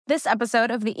This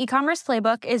episode of the e-commerce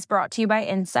playbook is brought to you by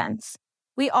InSense.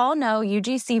 We all know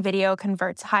UGC video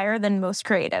converts higher than most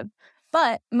creative,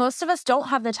 but most of us don't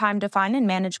have the time to find and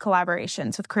manage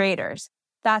collaborations with creators.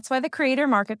 That's why the Creator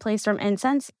Marketplace from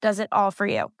InSense does it all for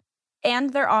you. And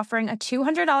they're offering a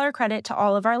 $200 credit to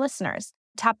all of our listeners.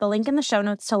 Tap the link in the show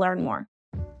notes to learn more.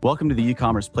 Welcome to the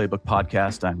e-commerce playbook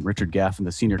podcast. I'm Richard Gaffin,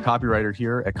 the senior copywriter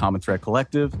here at Common Thread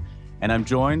Collective. And I'm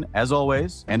joined, as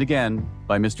always, and again,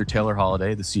 by Mr. Taylor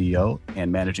Holiday, the CEO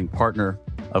and managing partner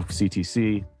of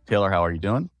CTC. Taylor, how are you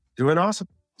doing? Doing awesome.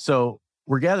 So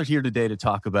we're gathered here today to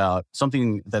talk about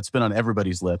something that's been on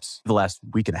everybody's lips the last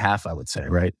week and a half, I would say,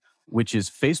 right? Which is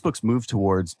Facebook's move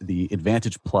towards the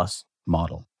Advantage Plus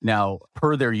model. Now,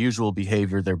 per their usual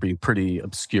behavior, they're being pretty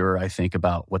obscure, I think,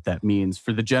 about what that means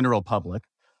for the general public.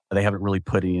 They haven't really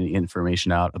put any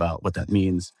information out about what that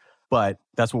means. But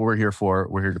that's what we're here for.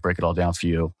 We're here to break it all down for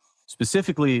you.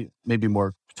 Specifically, maybe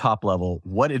more top level,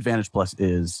 what Advantage Plus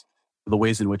is, the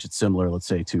ways in which it's similar, let's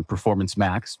say, to Performance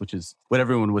Max, which is what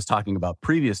everyone was talking about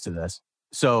previous to this.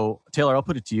 So, Taylor, I'll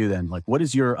put it to you then. Like, what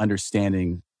is your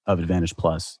understanding of Advantage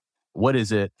Plus? What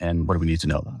is it, and what do we need to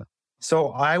know about it?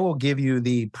 So I will give you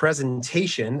the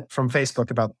presentation from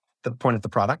Facebook about the point of the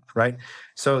product, right?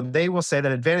 So they will say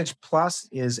that Advantage Plus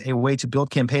is a way to build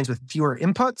campaigns with fewer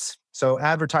inputs. So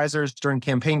advertisers during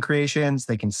campaign creations,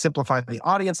 they can simplify the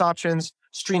audience options,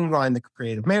 streamline the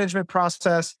creative management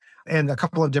process, and a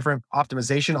couple of different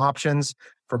optimization options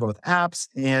for both apps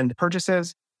and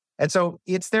purchases. And so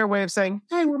it's their way of saying,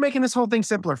 hey, we're making this whole thing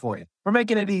simpler for you. We're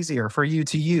making it easier for you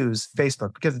to use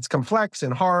Facebook because it's complex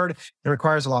and hard and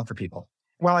requires a lot for people.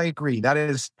 Well, I agree. That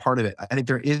is part of it. I think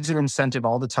there is an incentive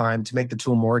all the time to make the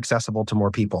tool more accessible to more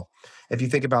people. If you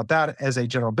think about that as a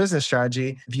general business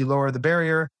strategy, if you lower the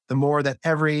barrier, the more that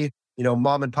every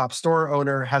mom and pop store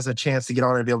owner has a chance to get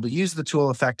on and be able to use the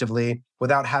tool effectively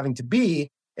without having to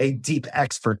be a deep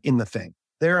expert in the thing.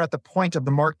 They're at the point of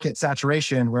the market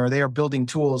saturation where they are building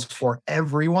tools for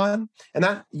everyone. And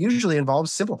that usually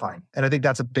involves simplifying. And I think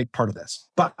that's a big part of this.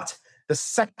 But the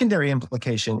secondary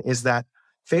implication is that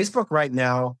Facebook right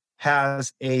now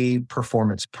has a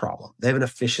performance problem. They have an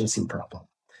efficiency problem.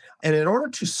 And in order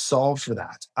to solve for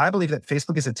that, I believe that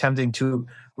Facebook is attempting to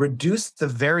reduce the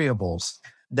variables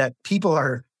that people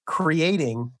are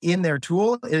creating in their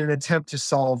tool in an attempt to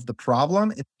solve the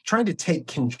problem. It's trying to take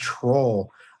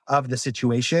control of the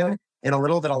situation in a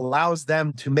little that allows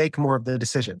them to make more of the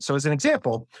decision. So as an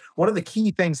example, one of the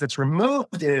key things that's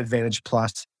removed in Advantage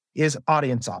Plus is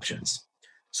audience options.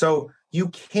 So you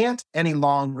can't any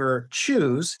longer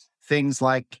choose things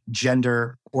like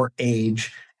gender or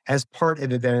age as part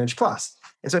of Advantage Plus.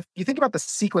 And so if you think about the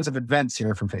sequence of events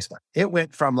here from Facebook, it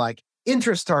went from like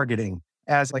interest targeting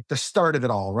as like the start of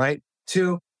it all, right?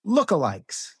 To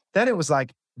lookalikes. Then it was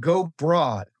like go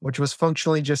broad, which was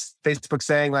functionally just Facebook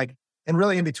saying like, and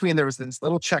really in between, there was this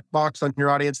little checkbox on your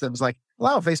audience that was like,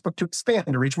 allow Facebook to expand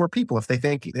to reach more people if they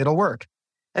think it'll work.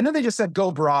 And then they just said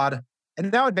go broad. And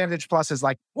now Advantage Plus is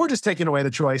like, we're just taking away the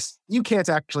choice. You can't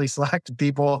actually select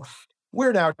people.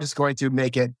 We're now just going to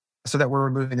make it so that we're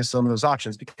removing some of those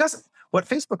options. Because what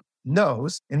Facebook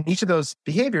knows in each of those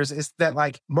behaviors is that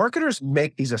like marketers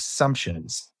make these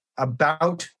assumptions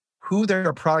about who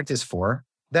their product is for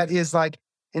that is like,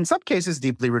 in some cases,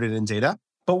 deeply rooted in data.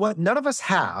 But what none of us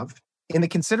have in the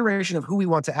consideration of who we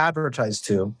want to advertise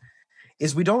to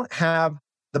is we don't have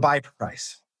the buy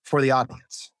price for the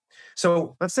audience.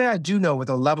 So let's say I do know with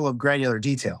a level of granular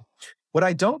detail. What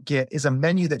I don't get is a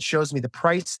menu that shows me the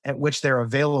price at which they're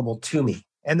available to me.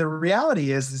 And the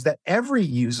reality is that every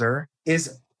user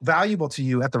is valuable to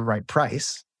you at the right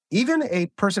price. Even a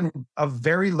person of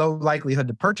very low likelihood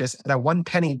to purchase at a 1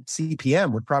 penny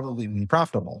CPM would probably be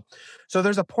profitable. So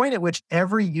there's a point at which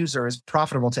every user is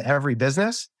profitable to every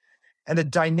business. And a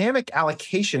dynamic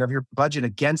allocation of your budget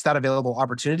against that available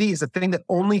opportunity is a thing that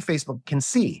only Facebook can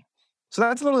see. So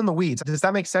that's a little in the weeds. Does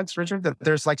that make sense, Richard? That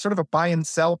there's like sort of a buy and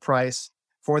sell price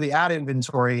for the ad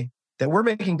inventory that we're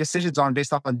making decisions on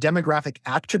based off on demographic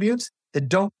attributes that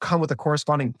don't come with a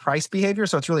corresponding price behavior.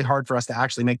 So it's really hard for us to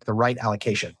actually make the right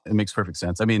allocation. It makes perfect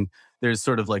sense. I mean, there's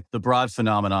sort of like the broad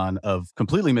phenomenon of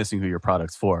completely missing who your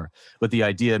product's for. But the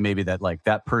idea maybe that like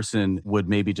that person would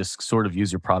maybe just sort of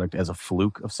use your product as a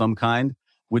fluke of some kind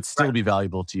would still be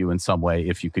valuable to you in some way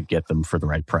if you could get them for the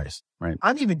right price, right?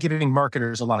 I'm even giving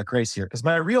marketers a lot of grace here because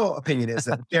my real opinion is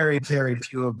that very, very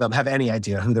few of them have any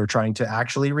idea who they're trying to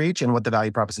actually reach and what the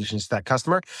value proposition is to that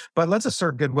customer. But let's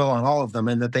assert goodwill on all of them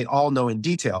and that they all know in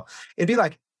detail. It'd be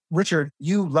like, Richard,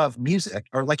 you love music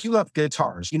or like you love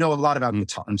guitars. You know a lot about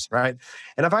guitars, right?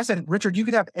 And if I said, Richard, you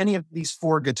could have any of these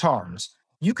 4 guitars,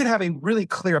 you could have a really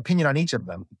clear opinion on each of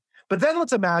them. But then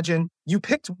let's imagine you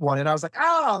picked one and I was like,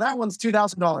 oh, that one's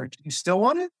 $2,000. You still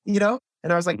want it?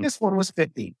 And I was like, this one was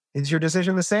 50. Is your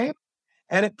decision the same?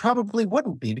 And it probably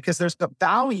wouldn't be, because there's the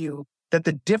value that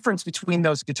the difference between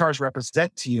those guitars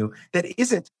represent to you that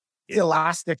isn't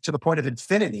elastic to the point of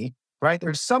infinity, right?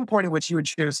 There's some point at which you would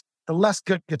choose the less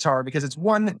good guitar because it's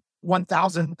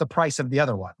 1/1000th the price of the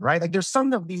other one, right? Like there's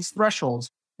some of these thresholds.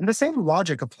 And the same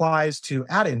logic applies to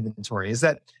ad inventory, is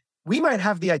that we might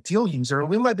have the ideal user,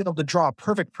 we might be able to draw a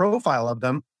perfect profile of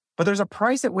them, but there's a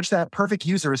price at which that perfect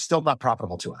user is still not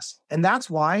profitable to us. And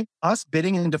that's why us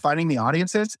bidding and defining the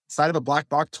audiences inside of a black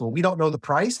box tool, we don't know the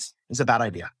price, is a bad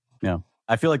idea. Yeah.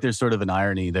 I feel like there's sort of an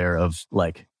irony there of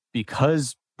like,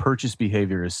 because purchase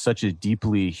behavior is such a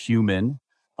deeply human,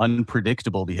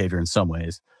 unpredictable behavior in some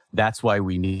ways, that's why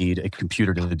we need a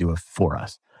computer to do it for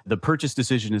us. The purchase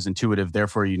decision is intuitive.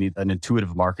 Therefore, you need an intuitive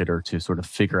marketer to sort of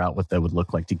figure out what that would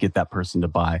look like to get that person to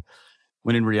buy.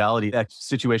 When in reality, that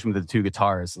situation with the two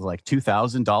guitars is like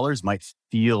 $2,000 might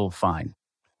feel fine.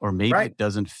 Or maybe It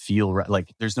doesn't feel right.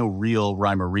 Like there's no real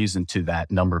rhyme or reason to that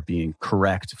number being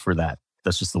correct for that.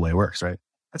 That's just the way it works, right?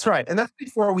 That's right. And that's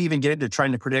before we even get into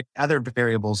trying to predict other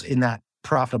variables in that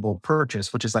profitable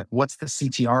purchase, which is like, what's the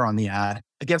CTR on the ad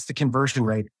against the conversion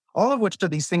rate? All of which are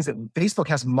these things that Facebook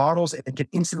has models and can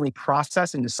instantly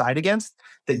process and decide against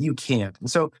that you can't.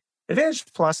 And so Advantage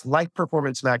Plus, like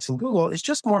Performance Max and Google, is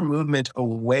just more movement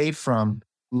away from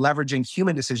leveraging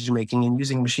human decision-making and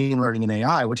using machine learning and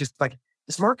AI, which is like,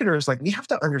 as marketers, like we have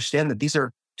to understand that these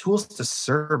are tools to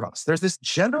serve us. There's this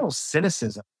general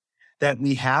cynicism that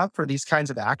we have for these kinds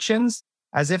of actions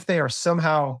as if they are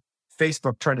somehow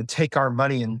Facebook trying to take our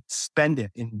money and spend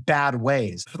it in bad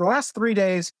ways. For the last 3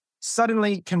 days,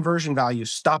 suddenly conversion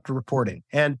values stopped reporting.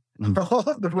 And all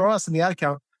of the ROAS in the ad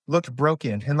account looked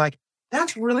broken. And like,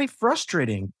 that's really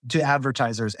frustrating to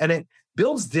advertisers. And it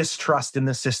builds distrust in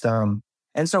the system.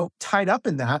 And so tied up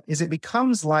in that is it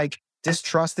becomes like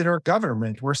distrust in our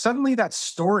government, where suddenly that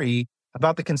story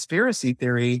about the conspiracy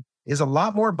theory is a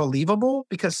lot more believable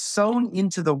because sewn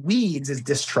into the weeds is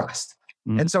distrust.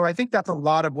 And so I think that's a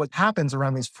lot of what happens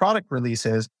around these product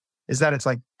releases, is that it's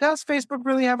like, does Facebook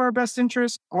really have our best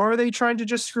interest? Or are they trying to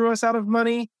just screw us out of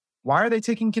money? Why are they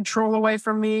taking control away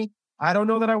from me? I don't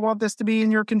know that I want this to be in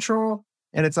your control.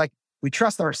 And it's like, we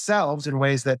trust ourselves in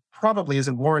ways that probably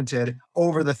isn't warranted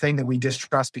over the thing that we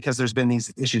distrust because there's been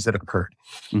these issues that have occurred.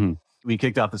 Mm-hmm. We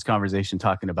kicked off this conversation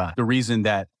talking about the reason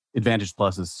that Advantage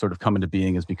Plus is sort of come into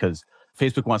being is because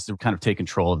Facebook wants to kind of take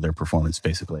control of their performance,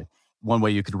 basically. One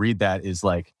way you could read that is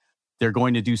like, they're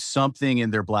going to do something in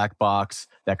their black box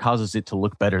that causes it to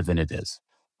look better than it is,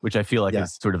 which I feel like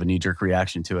is sort of a knee-jerk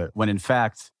reaction to it. When in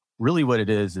fact, really what it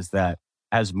is that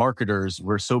as marketers,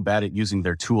 we're so bad at using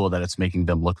their tool that it's making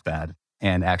them look bad.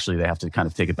 And actually, they have to kind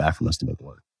of take it back from us to make it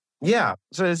work. Yeah.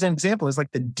 So as an example, is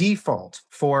like the default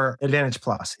for Advantage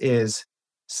Plus is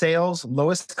sales,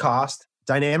 lowest cost,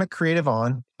 dynamic creative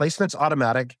on, placements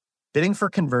automatic, bidding for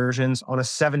conversions on a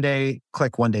 7-day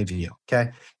click, 1-day view.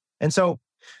 Okay. And so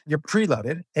you're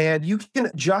preloaded and you can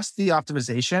adjust the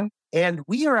optimization. And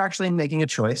we are actually making a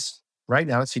choice right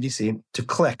now at CDC to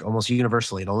click almost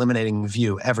universally and eliminating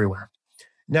view everywhere.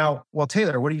 Now, well,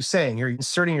 Taylor, what are you saying? You're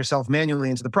inserting yourself manually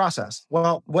into the process.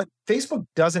 Well, what Facebook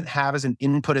doesn't have as an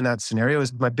input in that scenario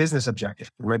is my business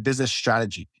objective, my business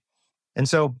strategy. And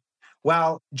so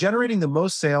while generating the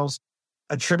most sales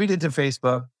attributed to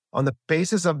Facebook on the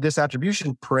basis of this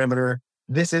attribution parameter,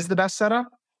 this is the best setup.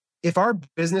 If our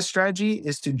business strategy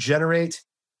is to generate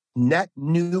net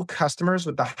new customers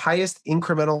with the highest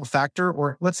incremental factor,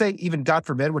 or let's say even God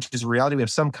forbid, which is a reality, we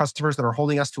have some customers that are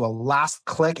holding us to a last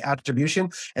click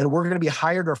attribution and we're going to be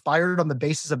hired or fired on the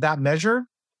basis of that measure.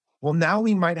 Well, now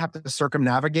we might have to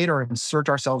circumnavigate or insert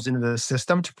ourselves into the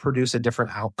system to produce a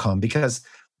different outcome because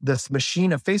this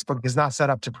machine of Facebook is not set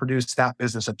up to produce that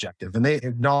business objective. And they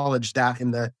acknowledge that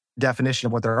in the definition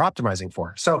of what they're optimizing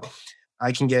for. So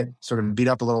I can get sort of beat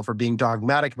up a little for being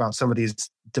dogmatic about some of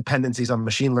these dependencies on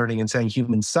machine learning and saying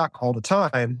humans suck all the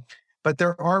time. But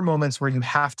there are moments where you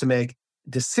have to make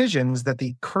decisions that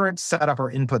the current setup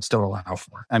or inputs don't allow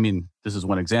for. I mean, this is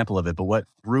one example of it, but what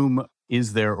room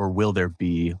is there or will there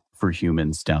be for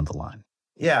humans down the line?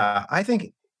 Yeah, I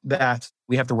think that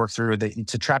we have to work through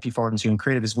to trap you fall into human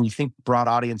creative is when you think broad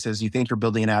audiences, you think you're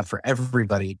building an ad for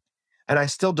everybody. And I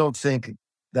still don't think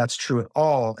that's true at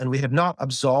all. And we have not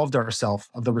absolved ourselves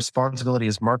of the responsibility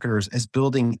as marketers as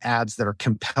building ads that are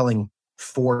compelling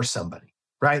for somebody,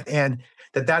 right? And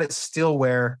that is still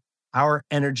where our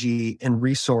energy and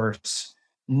resource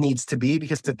needs to be,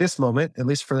 because at this moment, at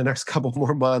least for the next couple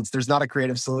more months, there's not a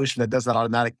creative solution that does that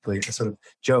automatically. A sort of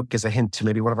joke as a hint to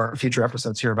maybe one of our future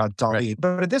episodes here about DALL-E. Right.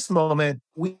 But at this moment,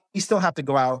 we still have to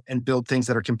go out and build things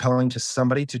that are compelling to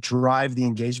somebody to drive the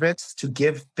engagement, to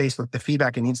give Facebook the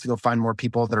feedback it needs to go find more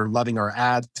people that are loving our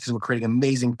ads because we're creating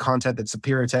amazing content that's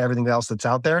superior to everything else that's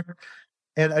out there.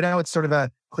 And I know it's sort of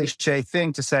a cliche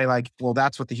thing to say like, well,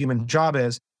 that's what the human job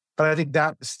is. But I think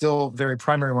that is still a very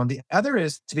primary one. The other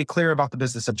is to be clear about the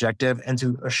business objective and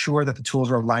to assure that the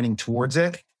tools are aligning towards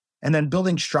it, and then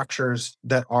building structures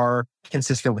that are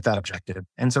consistent with that objective.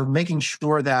 And so making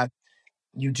sure that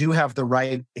you do have the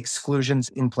right exclusions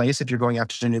in place if you're going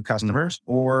after new customers,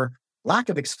 or lack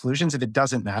of exclusions if it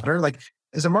doesn't matter. Like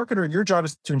as a marketer, your job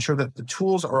is to ensure that the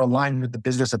tools are aligned with the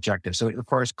business objective. So it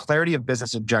requires clarity of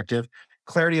business objective,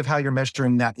 clarity of how you're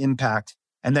measuring that impact.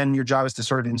 And then your job is to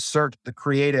sort of insert the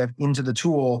creative into the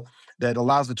tool that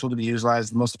allows the tool to be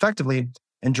utilized most effectively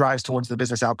and drives towards the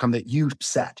business outcome that you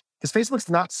set. Because Facebook's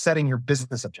not setting your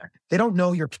business objective. They don't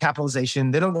know your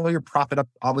capitalization. They don't know your profit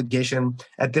obligation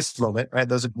at this moment, right?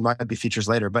 Those might be features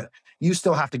later, but you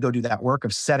still have to go do that work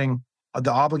of setting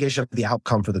the obligation of the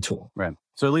outcome for the tool. Right.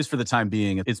 So at least for the time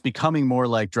being, it's becoming more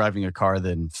like driving a car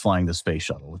than flying the space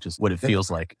shuttle, which is what it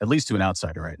feels like, at least to an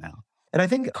outsider right now. And I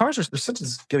think cars are such a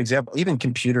good example. Even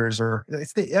computers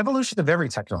it's the evolution of every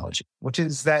technology, which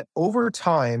is that over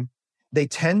time, they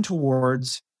tend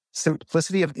towards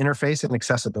simplicity of interface and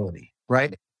accessibility,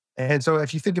 right? And so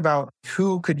if you think about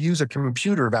who could use a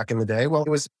computer back in the day, well, it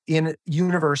was in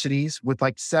universities with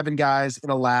like 7 guys in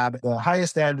a lab, the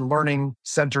highest end learning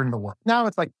center in the world. Now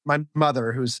it's like my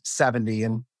mother who's 70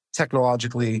 and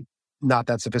technologically not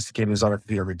that sophisticated is on her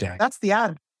computer every day. That's the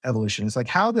ad evolution. It's like,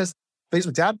 how does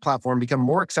Facebook's ad platform become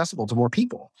more accessible to more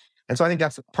people? And so I think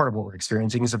that's part of what we're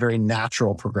experiencing is a very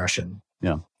natural progression.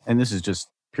 Yeah. And this is just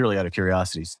purely out of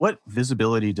curiosity. What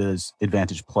visibility does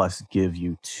Advantage Plus give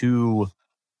you to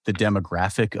the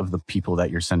demographic of the people that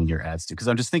you're sending your ads to? Because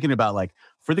I'm just thinking about like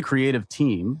for the creative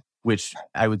team, which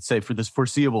I would say for this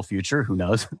foreseeable future, who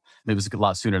knows, maybe it's a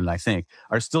lot sooner than I think,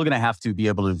 are still going to have to be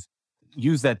able to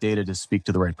use that data to speak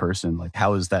to the right person. Like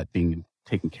how is that being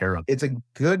taken care of? It's a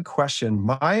good question.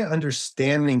 My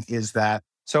understanding is that,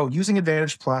 so using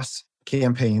Advantage Plus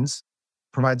campaigns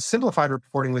provides simplified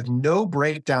reporting with no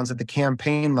breakdowns at the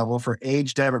campaign level for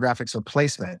age, demographics, or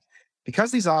placement.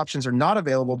 Because these options are not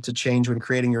available to change when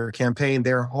creating your campaign,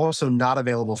 they're also not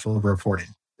available for reporting.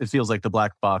 It feels like the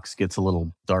black box gets a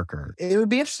little darker. It would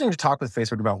be interesting to talk with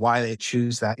Facebook about why they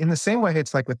choose that. In the same way,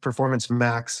 it's like with Performance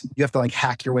Max, you have to like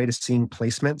hack your way to seeing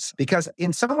placements. Because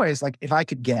in some ways, like if I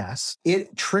could guess,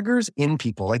 it triggers in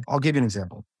people. Like I'll give you an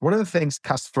example. One of the things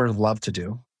customers love to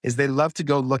do is they love to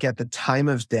go look at the time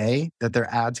of day that their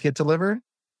ads get delivered.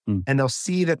 And they'll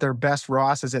see that their best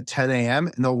ROAS is at 10 a.m.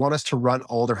 and they'll want us to run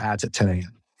all their ads at 10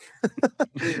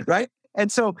 a.m. Right? And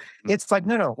so it's like,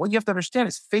 no. What you have to understand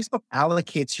is Facebook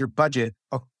allocates your budget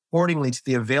accordingly to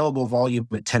the available volume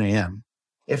at 10 a.m.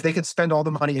 If they could spend all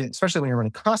the money, especially when you're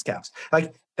running cost caps,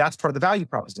 like that's part of the value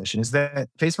proposition is that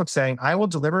Facebook's saying, I will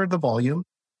deliver the volume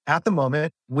at the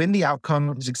moment when the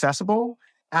outcome is accessible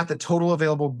at the total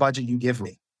available budget you give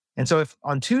me. And so if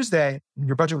on Tuesday,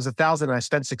 your budget was 1,000 and I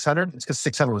spent 600, it's because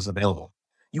 600 was available.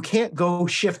 You can't go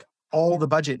shift all the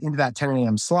budget into that 10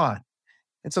 a.m. slot.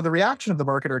 And so the reaction of the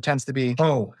marketer tends to be,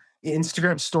 oh,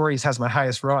 Instagram Stories has my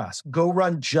highest ROAS. Go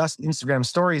run just Instagram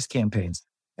Stories campaigns.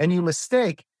 And you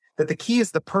mistake that the key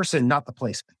is the person, not the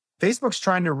placement. Facebook's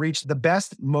trying to reach the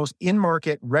best, most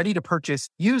in-market, ready-to-purchase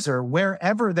user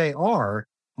wherever they are,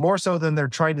 more so than they're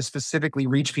trying to specifically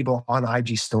reach people on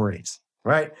IG Stories.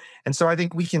 Right. And so I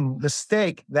think we can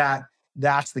mistake that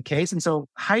that's the case. And so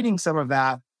hiding some of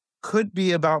that could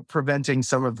be about preventing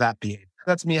some of that behavior.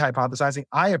 That's me hypothesizing.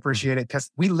 I appreciate it because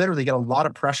we literally get a lot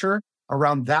of pressure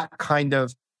around that kind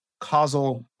of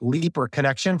causal leap or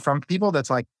connection from people that's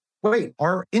like, wait,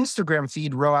 our Instagram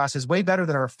feed ROAS is way better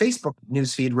than our Facebook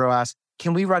newsfeed ROAS.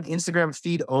 Can we run Instagram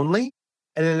feed only?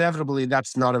 And inevitably,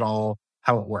 that's not at all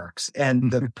how it works.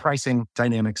 And the pricing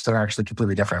dynamics are actually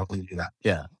completely different when you do that.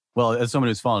 Yeah. Well, as someone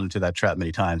who's fallen into that trap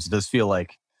many times, it does feel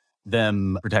like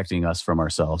them protecting us from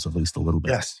ourselves at least a little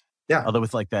bit. Yes. Yeah. Although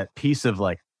with like that piece of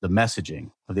like the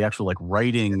messaging of the actual like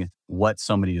writing what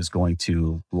somebody is going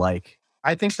to like.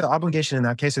 I think the obligation in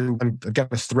that case, I've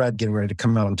got a thread getting ready to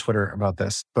come out on Twitter about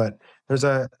this, but there's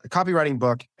a copywriting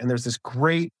book and there's this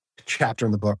great chapter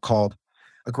in the book called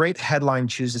A Great Headline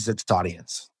Chooses Its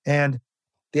Audience. And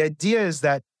the idea is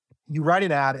that you write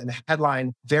an ad and the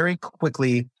headline very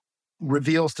quickly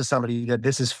reveals to somebody that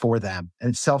this is for them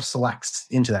and it self-selects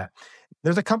into that.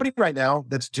 There's a company right now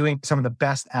that's doing some of the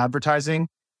best advertising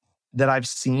that I've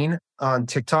seen on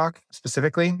TikTok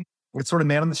specifically. It's sort of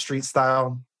man on the street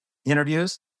style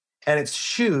interviews. And it's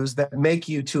shoes that make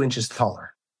you 2 inches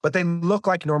taller, but they look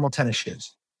like normal tennis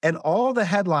shoes. And all the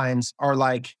headlines are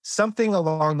like something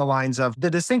along the lines of the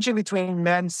distinction between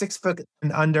men 6 foot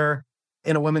and under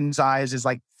in a woman's eyes is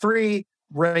like 3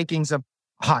 rankings of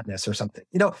hotness or something.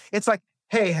 It's like,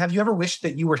 hey, have you ever wished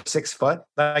that you were 6 foot?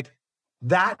 Like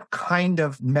that kind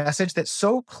of message that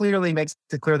so clearly makes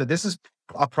it clear that this is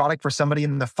a product for somebody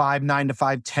in the 5'9" to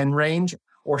 5'10" range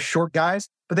or short guys.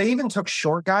 But they even took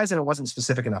short guys and it wasn't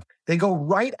specific enough. They go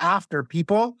right after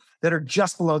people that are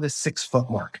just below the 6 foot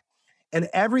mark. And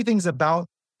everything's about,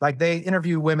 like, they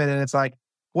interview women and it's like,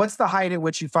 what's the height at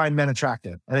which you find men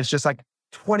attractive? And it's just like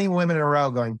 20 women in a row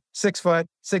going 6 foot,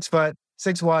 6 foot,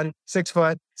 6'1", 6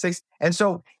 foot, 6. And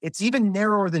so it's even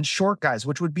narrower than short guys,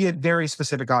 which would be a very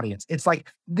specific audience. It's like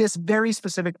this very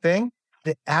specific thing.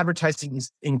 The advertising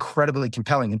is incredibly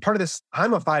compelling. And part of this,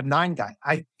 I'm a 5'9" guy.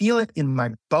 I feel it in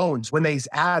my bones when these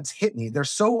ads hit me. They're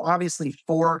so obviously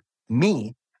for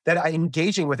me that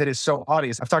engaging with it is so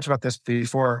obvious. I've talked about this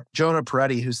before. Jonah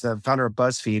Peretti, who's the founder of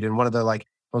BuzzFeed and one of the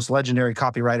most legendary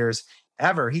copywriters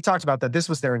ever, he talked about that this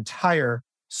was their entire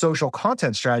social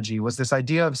content strategy, was this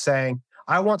idea of saying,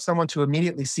 I want someone to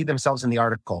immediately see themselves in the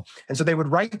article. And so they would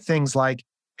write things like,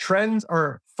 trends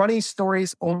or funny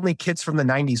stories only kids from the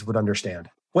 90s would understand.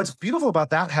 What's beautiful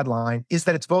about that headline is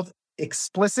that it's both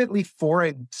explicitly for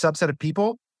a subset of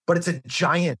people, but it's a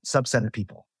giant subset of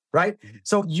people, right?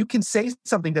 So you can say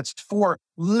something that's for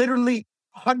literally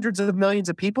hundreds of millions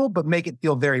of people, but make it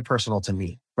feel very personal to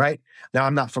me, right? Now,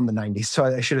 I'm not from the 90s, so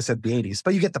I should have said the 80s,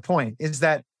 but you get the point, is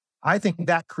that I think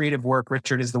that creative work,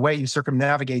 Richard, is the way you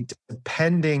circumnavigate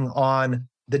depending on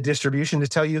the distribution to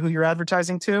tell you who you're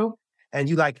advertising to. And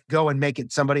you go and make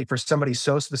it for somebody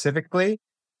so specifically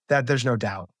that there's no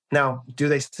doubt. Now,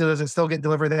 does it still get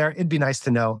delivered there? It'd be nice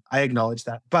to know. I acknowledge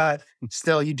that. But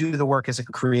still, you do the work as a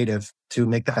creative to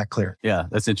make that clear. Yeah,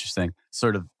 that's interesting.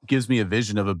 Sort of gives me a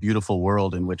vision of a beautiful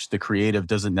world in which the creative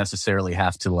doesn't necessarily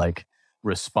have to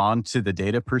respond to the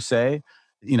data per se.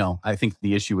 I think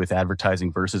the issue with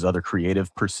advertising versus other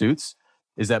creative pursuits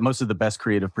is that most of the best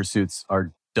creative pursuits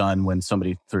are done when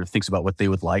somebody sort of thinks about what they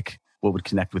would like, what would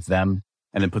connect with them,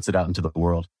 and then puts it out into the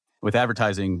world. With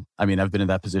advertising, I mean, I've been in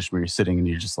that position where you're sitting and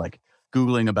you're just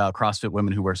Googling about CrossFit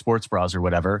women who wear sports bras or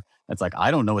whatever. It's I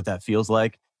don't know what that feels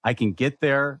like. I can get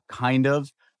there, kind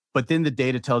of. But then the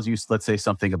data tells you, let's say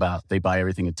something about they buy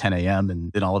everything at 10 a.m.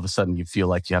 And then all of a sudden you feel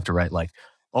like you have to write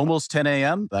almost 10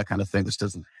 a.m., that kind of thing. This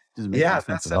doesn't make any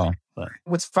sense at all. But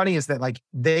what's funny is that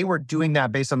they were doing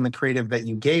that based on the creative that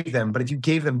you gave them. But if you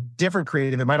gave them different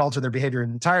creative, it might alter their behavior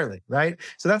entirely, right?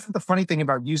 So that's the funny thing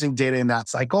about using data in that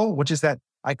cycle, which is that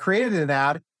I created an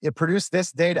ad, it produced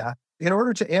this data. In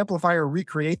order to amplify or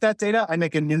recreate that data, I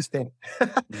make a new thing.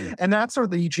 And that's sort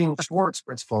of the Eugene Schwartz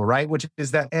principle, right? Which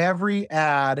is that every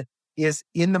ad is,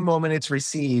 in the moment it's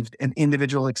received, an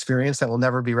individual experience that will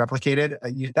never be replicated.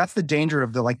 That's the danger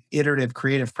of the iterative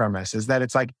creative premise, is that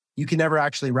it's you can never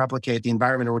actually replicate the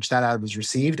environment in which that ad was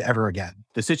received ever again.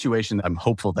 The situation I'm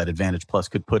hopeful that Advantage Plus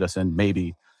could put us in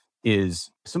maybe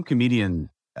is some comedian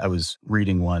I was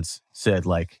reading once said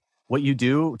what you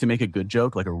do to make a good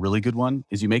joke, a really good one,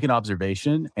 is you make an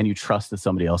observation and you trust that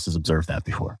somebody else has observed that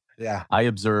before. Yeah. I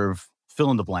observe fill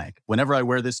in the blank. Whenever I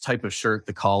wear this type of shirt,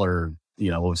 the collar,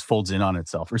 always folds in on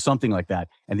itself or something like that.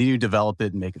 And then you develop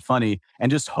it and make it funny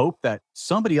and just hope that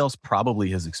somebody else probably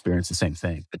has experienced the same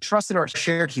thing. The trust in our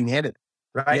shared humanity,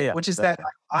 right? Yeah, which is that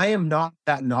I am not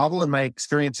that novel and my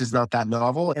experience is not that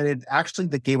novel. And it actually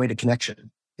the gateway to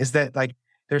connection is that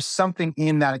there's something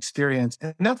in that experience.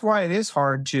 And that's why it is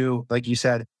hard to, like you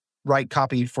said, write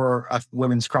copy for a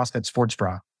women's CrossFit sports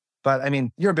bra. But I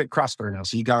mean, you're a bit CrossFitter now,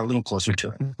 so you got a little closer to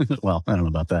it. Well, I don't know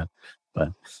about that.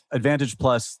 But Advantage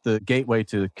Plus, the gateway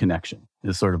to connection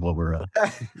is sort of what we're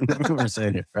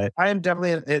saying here, right? I am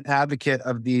definitely an advocate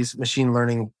of these machine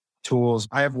learning tools.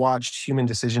 I have watched human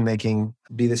decision-making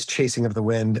be this chasing of the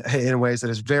wind in ways that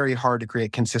is very hard to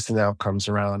create consistent outcomes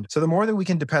around. So the more that we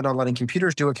can depend on letting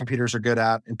computers do what computers are good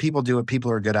at and people do what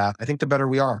people are good at, I think the better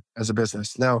we are as a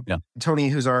business. Now, Tony,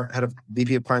 who's our head of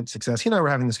VP of Client Success, he and I were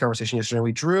having this conversation yesterday.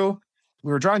 We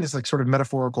were drawing this sort of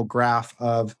metaphorical graph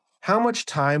of how much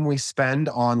time we spend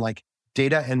on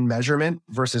data and measurement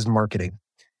versus marketing.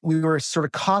 We were sort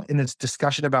of caught in this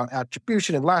discussion about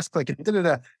attribution and last click and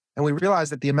da-da-da. And we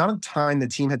realized that the amount of time the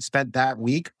team had spent that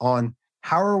week on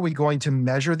how are we going to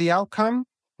measure the outcome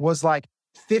was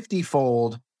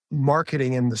 50-fold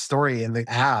marketing in the story and the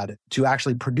ad to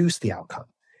actually produce the outcome.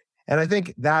 And I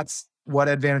think that's what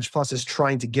Advantage Plus is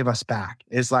trying to give us back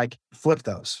is flip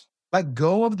those. Let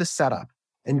go of the setup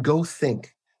and go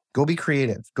think. Go be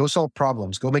creative. Go solve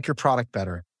problems. Go make your product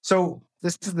better. So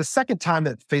this is the second time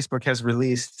that Facebook has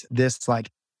released this like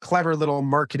clever little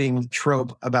marketing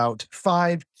trope about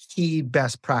 5 key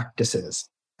best practices.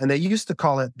 And they used to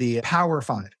call it the Power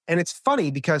 5. And it's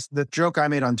funny because the joke I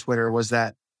made on Twitter was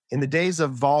that in the days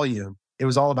of volume, it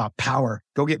was all about power.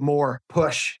 Go get more,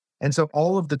 push. And so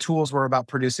all of the tools were about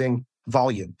producing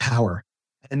volume, power.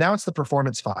 And now it's the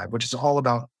Performance 5, which is all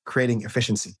about creating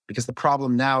efficiency. Because the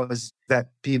problem now is that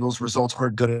people's results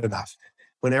weren't good enough.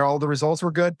 When all the results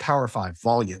were good, Power 5,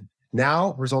 volume.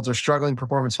 Now results are struggling,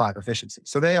 Performance 5, efficiency.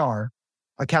 So they are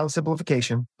account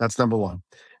simplification. That's number one.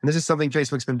 And this is something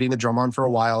Facebook's been beating the drum on for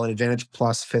a while, and Advantage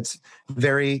Plus fits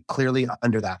very clearly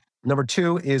under that. Number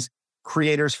 2 is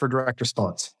creators for direct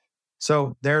response.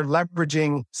 So they're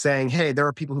leveraging saying, hey, there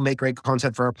are people who make great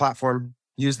content for our platform.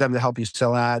 Use them to help you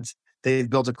sell ads. They've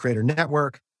built a creator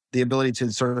network, the ability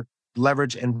to sort of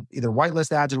leverage and either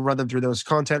whitelist ads and run them through those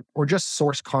content or just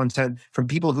source content from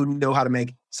people who know how to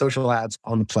make social ads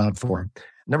on the platform.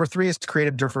 Number 3 is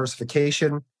creative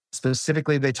diversification.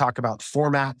 Specifically, they talk about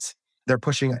formats. They're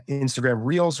pushing Instagram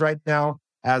Reels right now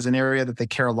as an area that they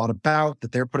care a lot about,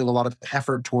 that they're putting a lot of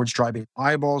effort towards driving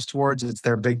eyeballs towards. It's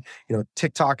their big,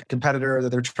 TikTok competitor that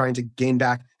they're trying to gain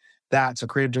back that. So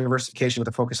creative diversification with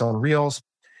a focus on Reels.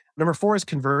 Number 4 is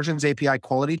conversions API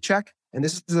quality check. And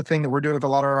this is the thing that we're doing with a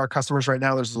lot of our customers right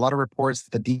now. There's a lot of reports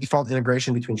that the default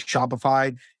integration between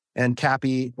Shopify and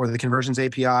CAPI or the conversions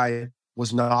API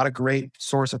was not a great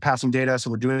source of passing data. So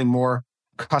we're doing more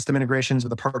custom integrations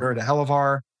with a partner at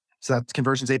Elevar. So that's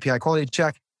conversions API quality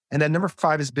check. And then number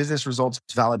 5 is business results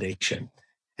validation.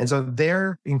 And so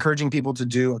they're encouraging people to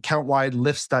do account-wide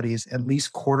lift studies at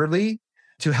least quarterly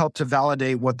to help to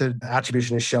validate what the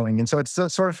attribution is showing. And so it's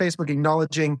sort of Facebook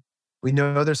acknowledging, we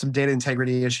know there's some data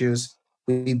integrity issues.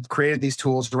 We've created these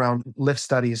tools around lift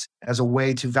studies as a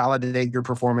way to validate your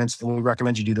performance, and we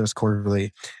recommend you do those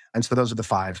quarterly. And so those are the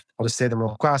 5. I'll just say them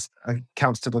real fast.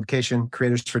 Account simplification,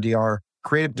 creators for DR,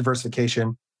 creative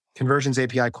diversification, conversions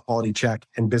API quality check,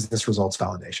 and business results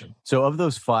validation. So of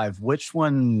those 5, which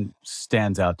one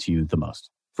stands out to you the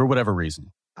most for whatever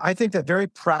reason? I think that very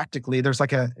practically, there's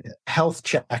like a health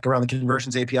check around the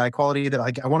conversions API quality that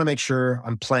I want to make sure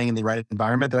I'm playing in the right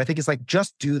environment. That I think is like,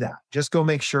 just do that. Just go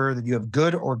make sure that you have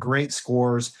good or great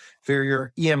scores for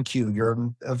your EMQ,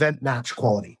 your event match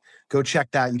quality. Go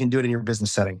check that. You can do it in your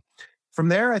business setting. From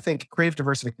there, I think creative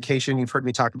diversification, you've heard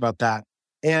me talk about that.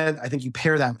 And I think you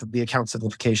pair that with the account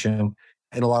simplification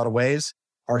in a lot of ways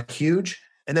are huge.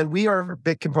 And then we are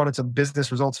big components of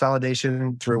business results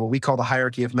validation through what we call the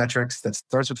hierarchy of metrics that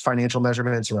starts with financial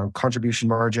measurements around contribution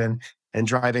margin and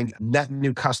driving net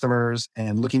new customers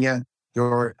and looking at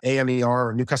your AMER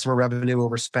or new customer revenue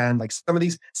over spend, like some of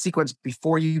these sequence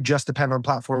before you just depend on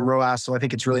platform ROAS. So I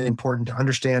think it's really important to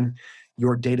understand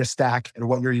your data stack and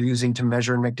what you're using to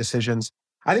measure and make decisions.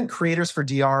 I think creators for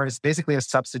DR is basically a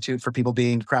substitute for people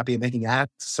being crappy at making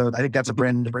ads. So I think that's a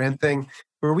brand to brand thing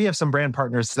where we have some brand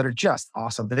partners that are just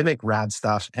awesome. They make rad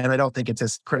stuff, and I don't think it's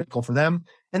as critical for them.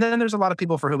 And then there's a lot of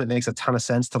people for whom it makes a ton of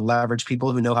sense to leverage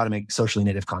people who know how to make socially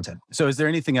native content. So is there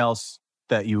anything else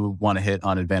that you want to hit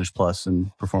on Advantage Plus and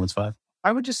Performance 5?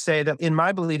 I would just say that in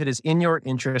my belief, it is in your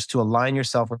interest to align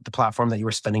yourself with the platform that you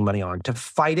are spending money on. To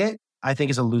fight it, I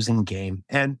think, is a losing game.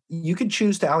 And you can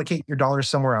choose to allocate your dollars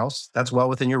somewhere else. That's well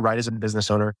within your right as a business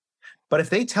owner. But if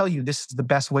they tell you this is the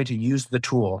best way to use the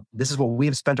tool, this is what we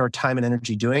have spent our time and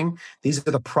energy doing, these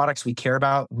are the products we care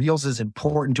about, Reels is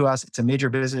important to us, it's a major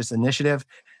business initiative,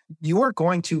 you are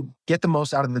going to get the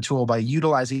most out of the tool by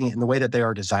utilizing it in the way that they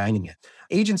are designing it.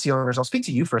 Agency owners, I'll speak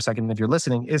to you for a second if you're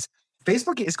listening, is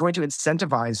Facebook is going to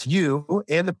incentivize you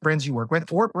and the brands you work with,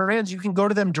 or brands you can go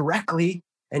to them directly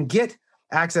and get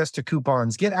access to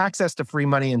coupons, get access to free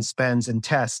money and spends and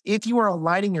tests if you are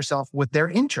aligning yourself with their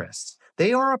interests.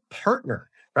 They are a partner,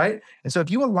 right? And so if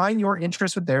you align your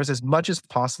interests with theirs as much as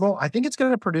possible, I think it's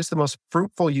going to produce the most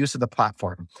fruitful use of the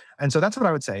platform. And so that's what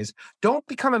I would say is don't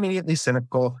become immediately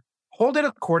cynical, hold it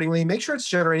accordingly, make sure it's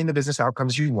generating the business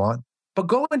outcomes you want, but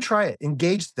go and try it,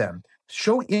 engage them,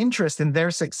 show interest in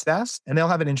their success, and they'll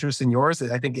have an interest in yours.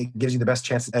 I think it gives you the best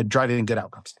chance at driving good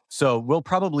outcomes. So we'll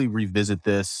probably revisit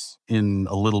this in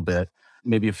a little bit,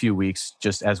 maybe a few weeks,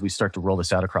 just as we start to roll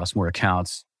this out across more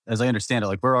accounts. As I understand it,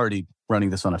 like we're already running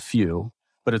this on a few,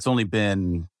 but it's only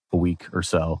been a week or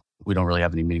so. We don't really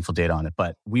have any meaningful data on it,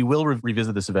 but we will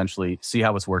revisit this eventually, see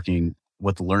how it's working,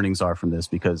 what the learnings are from this,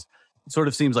 because it sort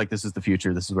of seems like this is the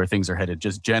future. This is where things are headed,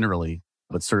 just generally,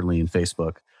 but certainly in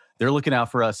Facebook. They're looking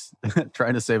out for us,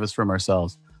 trying to save us from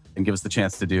ourselves and give us the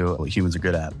chance to do what humans are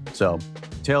good at. So,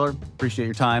 Taylor, appreciate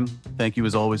your time. Thank you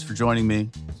as always for joining me.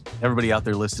 Everybody out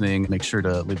there listening, make sure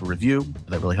to leave a review.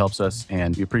 That really helps us.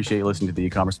 And we appreciate you listening to the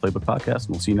E-commerce Playbook podcast. And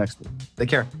we'll see you next week. Take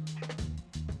care.